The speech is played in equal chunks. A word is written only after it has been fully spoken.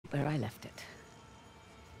where I left it.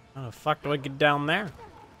 How the fuck do I get down there?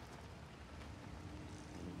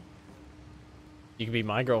 You can be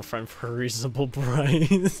my girlfriend for a reasonable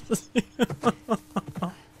price.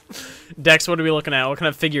 Dex, what are we looking at? What kind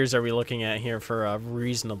of figures are we looking at here for a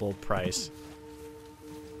reasonable price?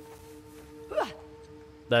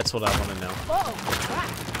 That's what I want to know.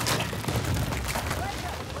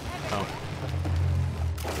 Oh.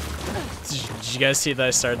 Did you guys see that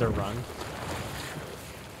I started to run?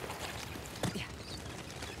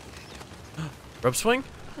 Rope swing?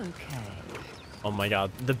 Okay. Oh my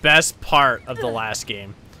god. The best part of the last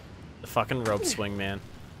game. The fucking rope swing, man.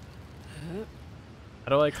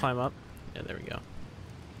 How do I climb up? Yeah, there we go.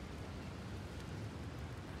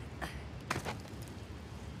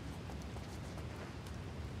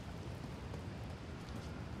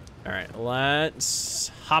 Alright, let's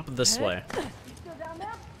hop this way. You still down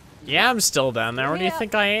there? Yeah, I'm still down there. Where do you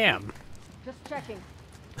think I am? Just checking.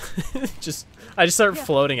 I just start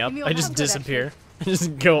floating up. give me I your just hand, good, disappear.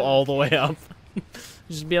 Just go all the way up.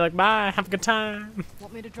 Just be like, bye, have a good time.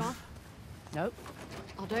 Want me to drive? Nope.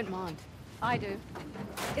 I don't mind. I do.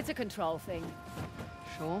 It's a control thing.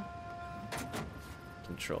 Sure.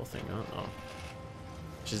 Control thing, uh-oh.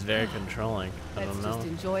 She's very controlling. I Let's don't know. just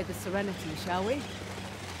enjoy the serenity, shall we?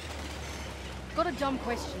 Got a dumb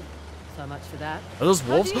question. So much for that. Are those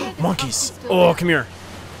wolves? do you know this Monkeys! house is still Oh, there? come here.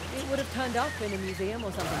 It would have turned up in a museum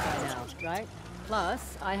or something by now, right?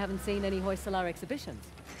 Plus, I haven't seen any Hoysala exhibitions.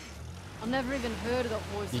 I've never even heard of the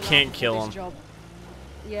horse. You can't kill him. Job.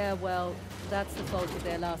 Yeah, well, that's the fault of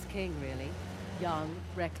their last king, really. Young,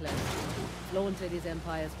 reckless, flaunted his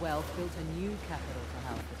empire's wealth, built a new capital to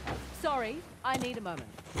house the town. Sorry, I need a moment.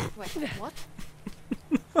 Wait, what?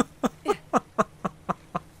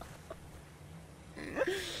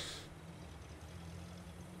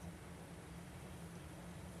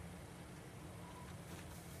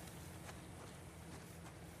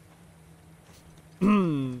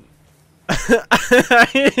 I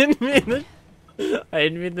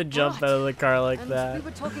didn't mean to jump out of the car like And that. we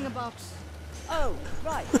were talking about. Oh,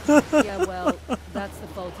 right. Yeah, well, that's the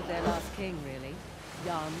fault of their last king, really.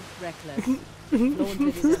 Young, reckless,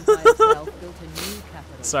 flaunted his empire's wealth, built a new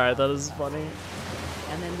capital. Sorry, that was funny.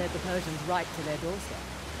 And then led the Persians right to their doorstep.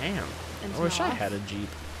 Damn. And I wish I now had a Jeep.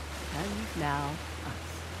 And now, us.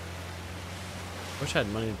 Wish I had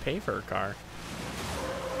money to pay for a car.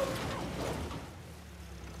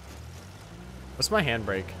 What's my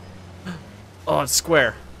handbrake? Oh, it's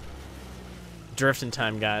square. Drifting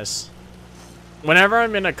time, guys. Whenever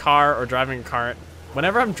I'm in a car or driving a car,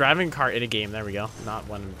 whenever I'm driving a car in a game, there we go. Not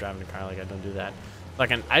when I'm driving a car, like I don't do that.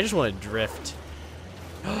 Like I just want to drift.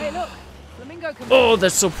 Hey, look! Flamingo can Oh,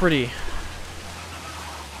 that's so pretty.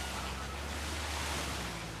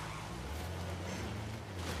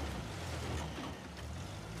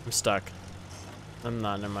 I'm stuck. I'm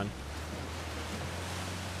not, never mind.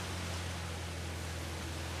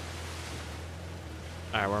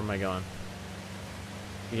 Alright, where am I going?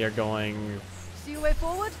 We are going see your way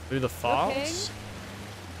forward? through the falls?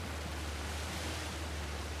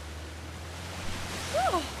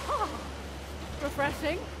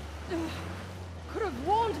 Refreshing. Could have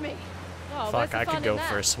warned me. Oh, where's Fuck, the I fun could in go that?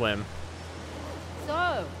 for a swim.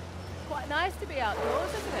 So, quite nice to be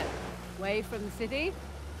outdoors, isn't it? Away from the city.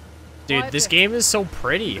 Dude, Quiet this bit. game is so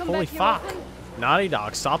pretty. Come Holy back here fuck. often? Naughty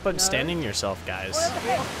Dog, stop outstanding yourself, guys. Oil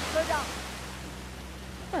ahead. Slow down.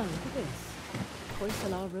 Oh, look at this.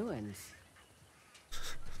 Hoysala ruins.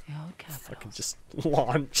 The old capital. Fucking just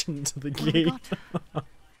launch into the What have we gate. got?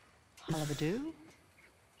 Halabadu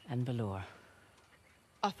and Balor.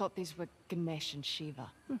 I thought these were Ganesh and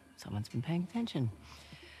Shiva. Someone's been paying attention.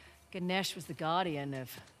 Ganesh was the guardian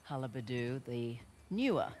of Halabadu, the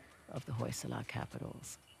newer of the Hoysala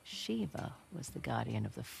capitals. Shiva was the guardian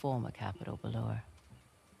of the former capital, Balor.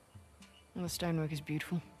 Well, the stonework is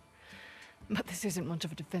beautiful. But this isn't much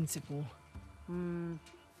of a defensive wall.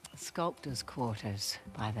 Sculptor's quarters,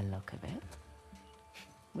 by the look of it.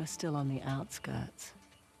 We're still on the outskirts.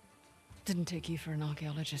 Didn't take you for an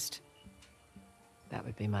archaeologist. That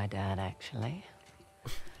would be my dad, actually.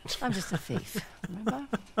 I'm just a thief, remember?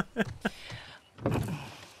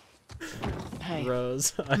 Hey,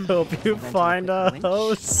 Rose, I hope you find a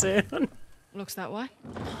hoe soon. Looks that way.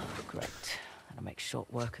 great. I'll make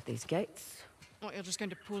short work of these gates. What, you're just going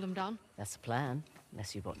to pull them down? That's the plan,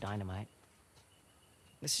 unless you brought dynamite.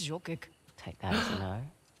 This is your gig. Take that as a no.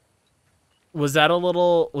 Was that a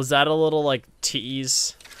little like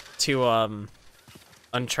tease to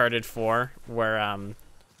Uncharted 4 where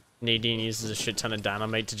Nadine uses a shit ton of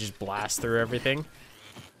dynamite to just blast through everything?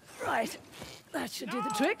 Right. That should do the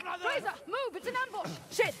trick. Fraser, move! It's an ambush!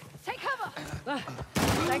 Shit! Take cover!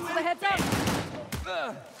 Thanks for the heads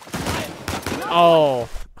up. Oh,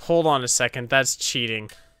 hold on a second. That's cheating.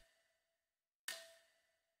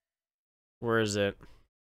 Where is it?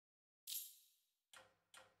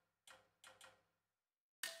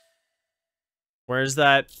 Where's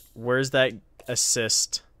that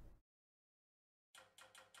assist?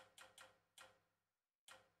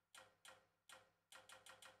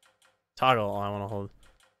 Toggle, I want to hold.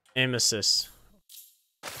 Aim assist.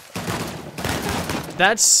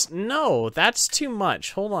 That's too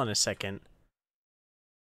much. Hold on a second.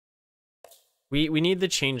 We need to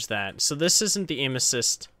change that. So this isn't the aim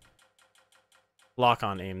assist. Lock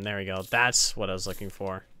on aim. There we go. That's what I was looking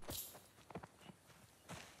for.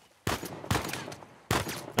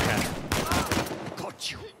 Okay.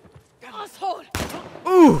 Got you. Asshole!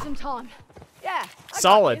 Ooh! Some time. Yeah.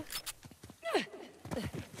 Solid.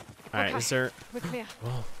 Alright, is there... We're clear.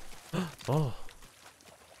 Oh. Hold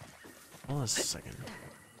on a second.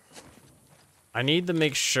 I need to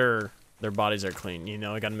make sure their bodies are clean. You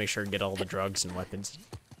know, I gotta make sure to get all the drugs and weapons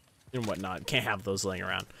and whatnot. Can't have those laying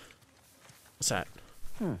around. What's that?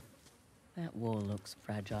 That wall looks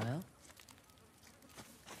fragile.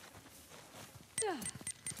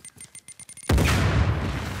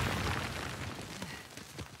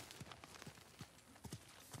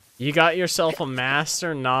 You got yourself a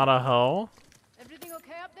master, not a hoe? Everything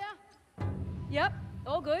okay up there? Yep,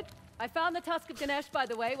 all good. I found the tusk of Ganesh, by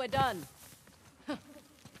the way. We're done.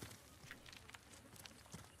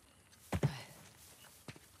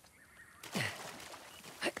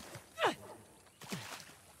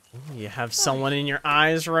 You have someone in your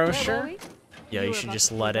eyes, Rocher? we? Yeah, you should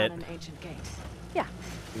just let it, An ancient gate. Yeah.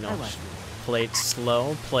 you know, I will. play it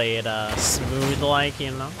slow, play it smooth like,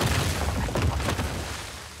 you know?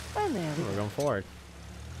 And there we We're going forward.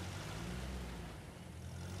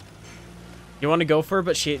 You want to go for it,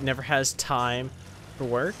 but she never has time for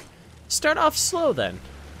work? Start off slow then.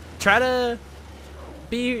 Try to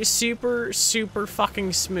be super, super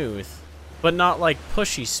fucking smooth, but not like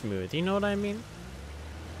pushy smooth, you know what I mean?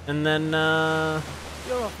 And then,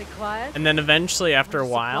 You're awfully quiet. and then eventually after a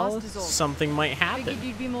while, surprised is all. something might Figured happen,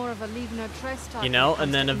 you'd be more of a leave no trace type. you know? when it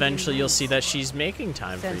And comes then to eventually Indian you'll see names. that she's making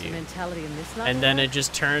time for you. Sentimentality in this life. And then it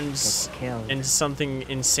just turns Gets killed. into something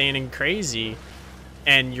insane and crazy,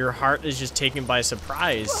 and your heart is just taken by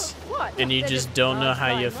surprise, What? and you They're just don't know large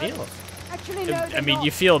how you flying feel. rodents. Actually, no, I they're mean, not. you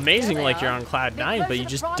feel amazing There they like you're are. on cloud They're 9, but closer you to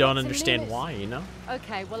just primates don't than understand lemurs. why, you know?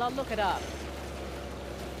 Okay, well, I'll look it up.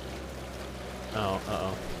 Oh,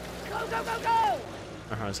 uh-oh. Go, go, go, go!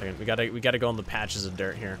 Hold on a second. We gotta go on the patches of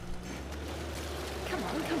dirt here. Come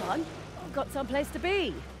on, come on. I've got someplace to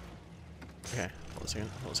be. Okay, hold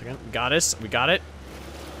on a second. Got us. We got it.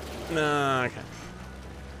 Okay.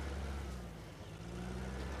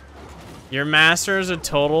 Your master is a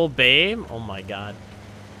total babe? Oh my god.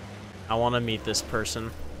 I want to meet this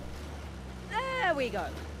person. There we go.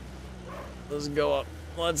 Let's go up.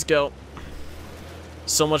 Let's go.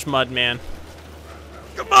 So much mud, man.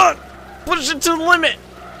 Come on! Push it to the limit!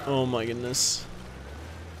 Oh my goodness.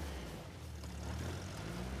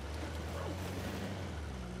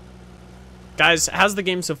 Guys, how's the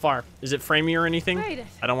game so far? Is it framey or anything? Rate it.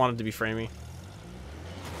 I don't want it to be framey.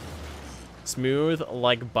 Smooth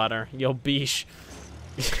like butter. Yo, beesh.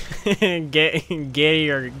 get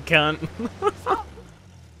your cunt.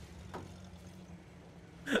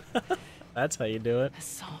 That's how you do it.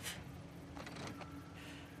 Soft.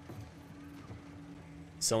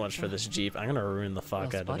 So much for this Jeep. I'm gonna ruin the fuck Well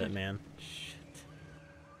out of it, spotted. man.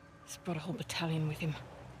 He's brought a whole battalion with him.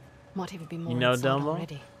 Might even be more You know, inside Domo?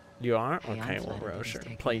 already. You are? Hey, I'm Okay, well, flattered bro, that he's sure.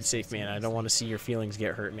 taking Play it this safe, so man. I don't seriously. want to see your feelings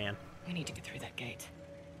get hurt, man. We need to get through that gate.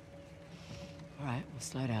 All right, we'll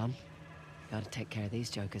slow down. Gotta take care of these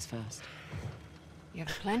jokers first. You have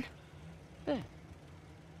a plan? Yeah.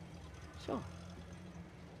 Sure.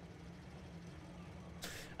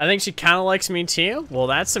 I think she kind of likes me too. Well,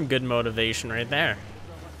 that's some good motivation right there.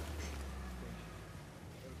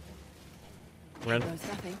 We're gonna, Knows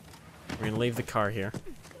nothing. we're gonna leave the car here.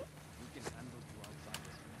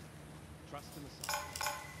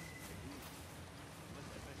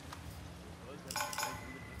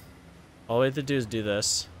 All we have to do is do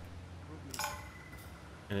this.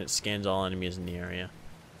 And it scans all enemies in the area.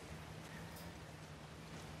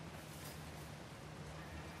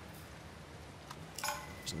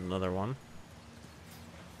 There's another one.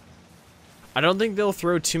 I don't think they'll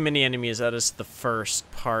throw too many enemies at us the first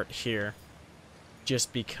part here.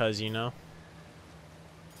 Just because, you know?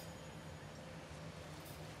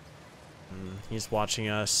 He's watching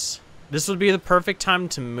us. This would be the perfect time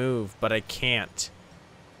to move, but I can't.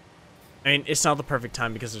 I mean, it's not the perfect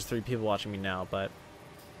time because there's 3 people watching me now, but...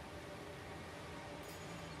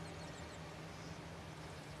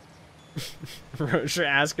 Roger,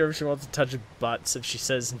 ask her if she wants to touch butts. If she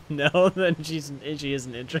says no, then she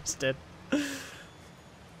isn't interested.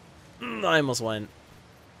 I almost went.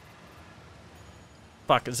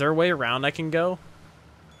 Fuck, is there a way around I can go?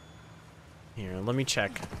 Here, let me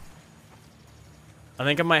check. I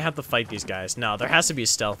think I might have to fight these guys. No, there has to be a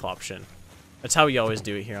stealth option. That's how we always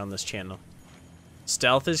do it here on this channel.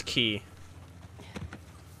 Stealth is key.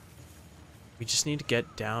 We just need to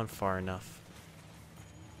get down far enough.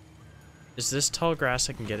 Is this tall grass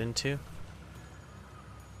I can get into?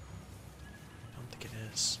 I don't think it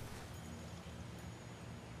is.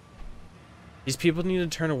 These people need to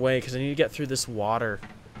turn away because I need to get through this water.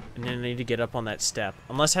 And then I need to get up on that step.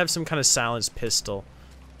 Unless I have some kind of silenced pistol.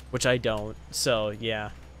 Which I don't. So,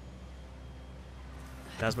 yeah.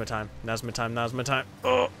 Now's my time. Now's my time. Now's my time.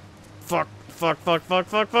 Oh! Fuck. Fuck, fuck, fuck,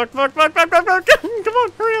 fuck, fuck, fuck, fuck, fuck, fuck, fuck. Come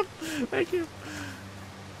on, hurry up. Thank you.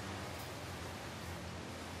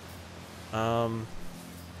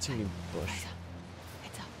 It's a new bush.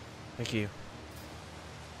 Thank you.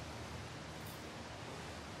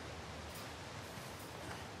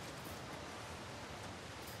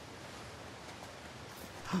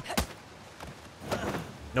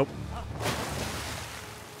 Nope.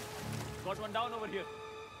 Got one down over here.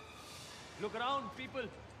 Look around, people.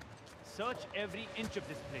 Search every inch of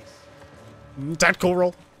this place. Tactical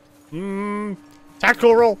roll.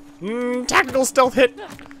 Tactical roll. Tactical stealth hit.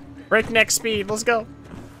 Breakneck speed. Let's go.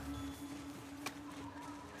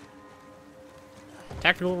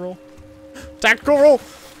 Tactical roll. Tactical roll.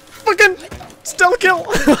 Fucking stealth kill.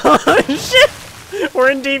 Shit.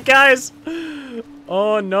 We're in deep, guys.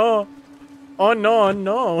 Oh no. Oh no,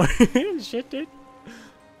 no. Shit, dude.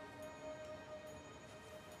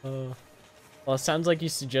 Well, it sounds like you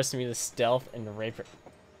suggested me the stealth and the rape.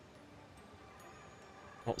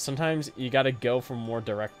 Well, sometimes you gotta go for more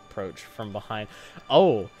direct approach from behind.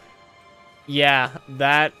 Oh. Yeah,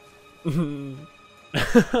 that...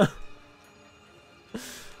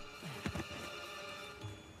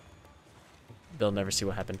 They'll never see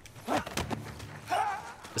what happened.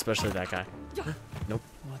 Especially that guy. Nope.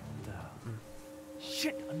 What the...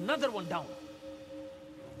 Shit, another one down.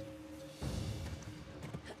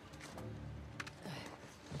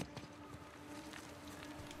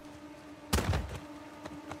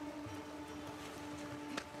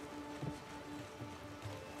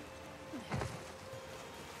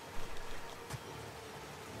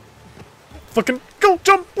 Fucking go,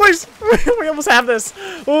 jump, please! We almost have this.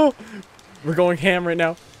 Oh, we're going ham right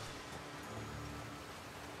now.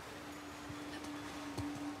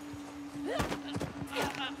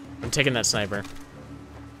 I'm taking that sniper.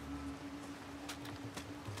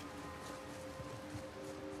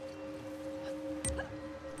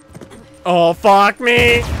 Oh, fuck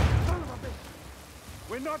me!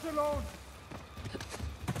 We're not alone.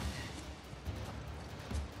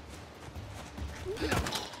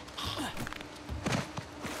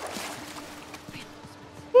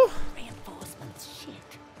 Reinforcements, shit.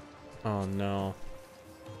 Oh no.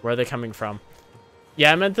 Where are they coming from?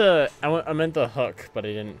 Yeah, I meant the hook, but I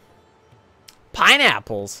didn't.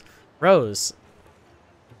 Pineapples! Rose.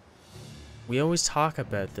 We always talk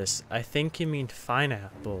about this. I think you mean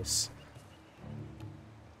pineapples.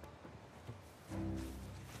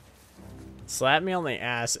 Slap me on the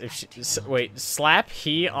ass if she... Wait, slap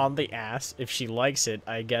he on the ass if she likes it.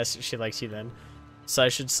 I guess she likes you then. So I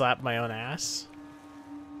should slap my own ass?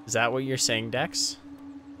 Is that what you're saying, Dex?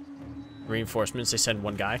 Reinforcements, they send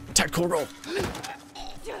one guy. Tactical roll!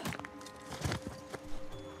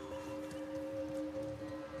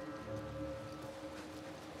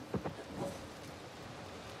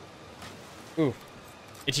 Ooh.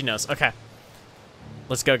 Itchy nose. Okay.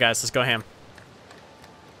 Let's go, guys. Let's go ham.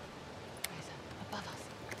 Above us.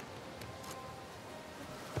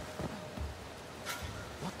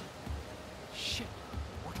 What the... Shit,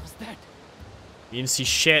 what was that? You didn't see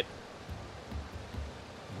shit.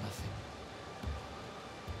 Nothing.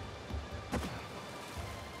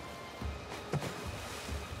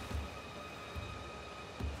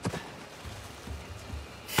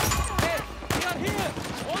 Hey, we are here!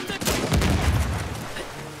 On the...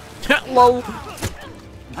 Lol.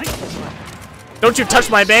 Don't you touch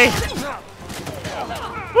my bay.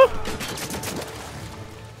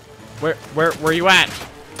 Woo. Where you at?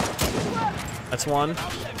 That's one.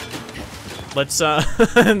 Let's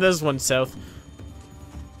this one's south.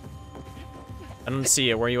 I don't see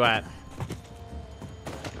you. Where you at?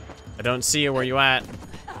 I don't see you. Where you at?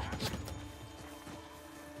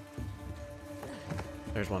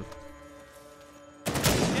 There's one.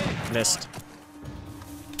 Hey, Missed.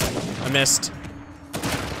 I missed.